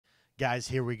Guys,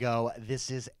 here we go. This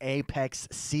is Apex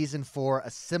Season 4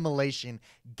 Assimilation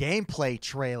gameplay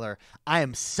trailer. I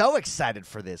am so excited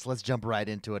for this. Let's jump right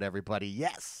into it, everybody.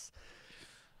 Yes!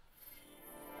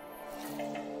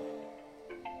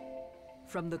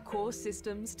 From the core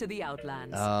systems to the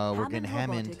Outlands, we're getting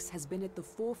Hammond. Robotics has been at the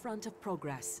forefront of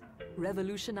progress,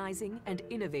 revolutionizing and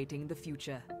innovating the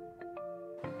future.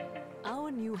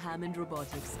 Our new Hammond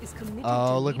Robotics is committed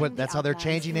to look what, leading that's the how they're Outlands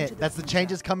changing into it. the That's the future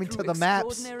changes coming to through the maps.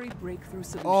 extraordinary breakthrough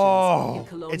solutions in Oh,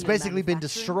 colonial it's basically been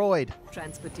manufacturing, destroyed.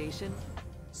 Transportation,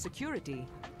 security,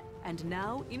 and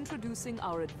now introducing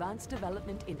our advanced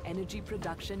development in energy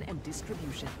production and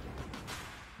distribution.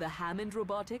 The Hammond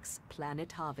Robotics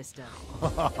Planet Harvester.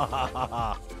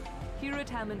 Here at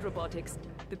Hammond Robotics,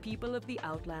 the people of the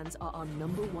Outlands are our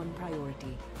 #1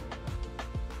 priority.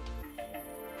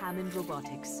 Hammond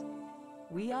Robotics.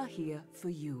 We are here for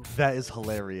you. That is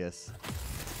hilarious.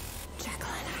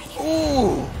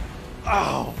 Ooh!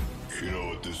 Oh! You know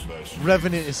what this match means?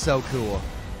 Revenant is so cool.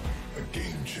 A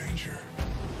game changer.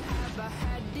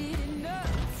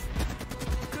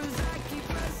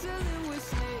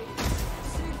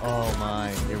 Oh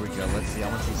my, here we go. Let's see. I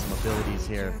want to see some abilities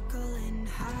here.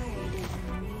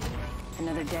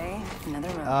 Another day, another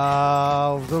road.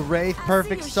 Oh, the Wraith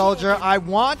Perfect Soldier. I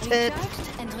want it!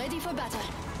 Recharged and ready for battle.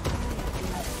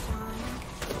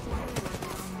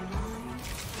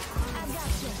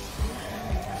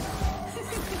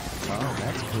 Oh,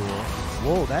 that's cool.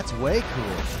 Whoa, that's way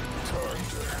cool. Time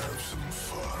to have some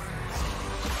fun.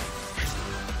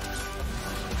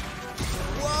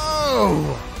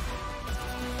 Whoa!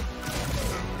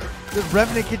 The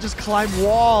Revenant can just climb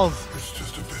walls. It's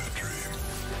just a bad dream.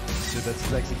 Dude,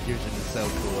 that's execution is so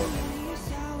cool.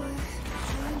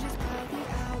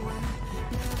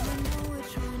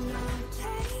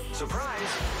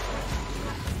 Surprise!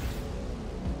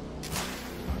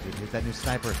 Dude, here's that new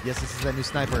sniper. Yes, this is that new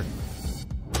sniper.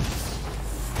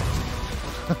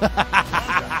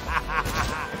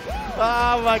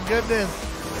 Oh my goodness.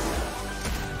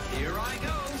 Here I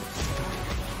go!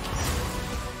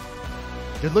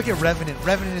 Dude, look at Revenant.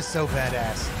 Revenant is so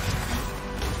badass.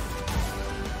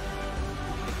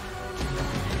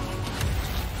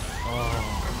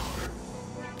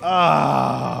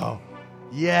 Oh,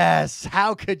 yes.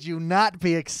 How could you not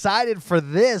be excited for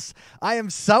this? I am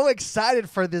so excited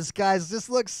for this, guys. This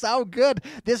looks so good.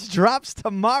 This drops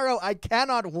tomorrow. I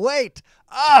cannot wait.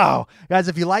 Oh, guys,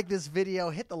 if you like this video,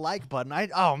 hit the like button.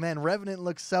 Oh, man, Revenant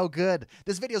looks so good.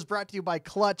 This video is brought to you by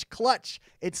Clutch. Clutch,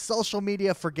 it's social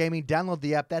media for gaming. Download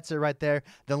the app. That's it right there.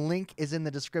 The link is in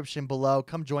the description below.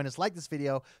 Come join us. Like this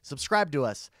video. Subscribe to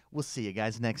us. We'll see you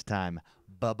guys next time.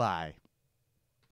 Bye-bye.